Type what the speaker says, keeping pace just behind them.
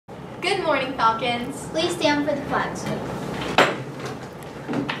Good morning, Falcons. Please stand for the flag salute.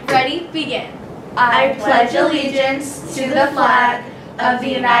 Ready, begin. I pledge allegiance to the flag of the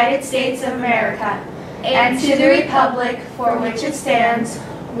United States of America and to the republic for which it stands,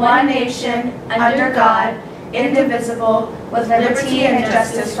 one nation, under God, indivisible, with liberty and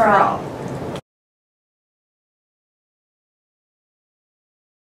justice for all.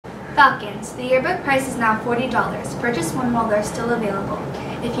 Falcons, the yearbook price is now $40. Purchase one while they're still available.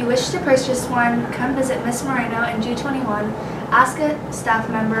 If you wish to purchase one, come visit Miss Moreno in G21, ask a staff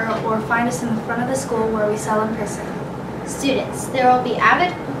member, or find us in the front of the school where we sell in person. Students, there will be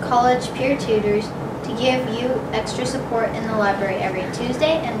Avid College peer tutors to give you extra support in the library every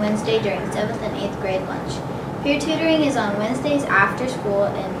Tuesday and Wednesday during 7th and 8th grade lunch. Peer tutoring is on Wednesdays after school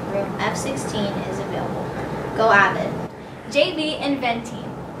and room F16 is available. Go Avid. JV Invent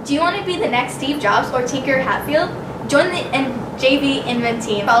Team. Do you want to be the next Steve Jobs or Tinker Hatfield? Join the JV Invent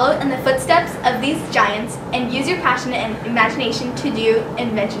Team. Follow in the footsteps of these giants and use your passion and imagination to do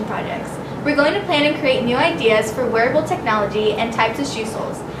invention projects. We're going to plan and create new ideas for wearable technology and types of shoe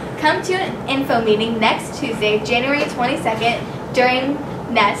soles. Come to an info meeting next Tuesday, January 22nd during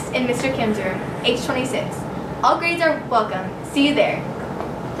Nest in Mr. Kim's room, H26. All grades are welcome. See you there.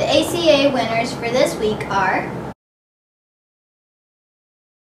 The ACA winners for this week are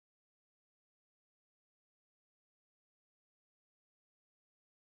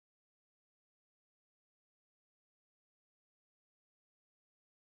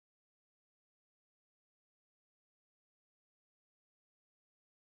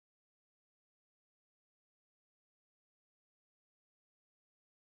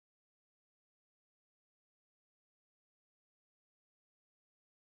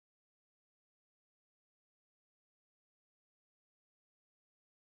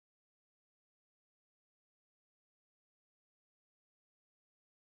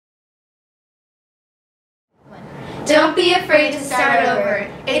Don't be afraid to start over.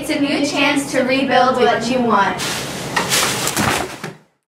 It's a new chance to rebuild what you want.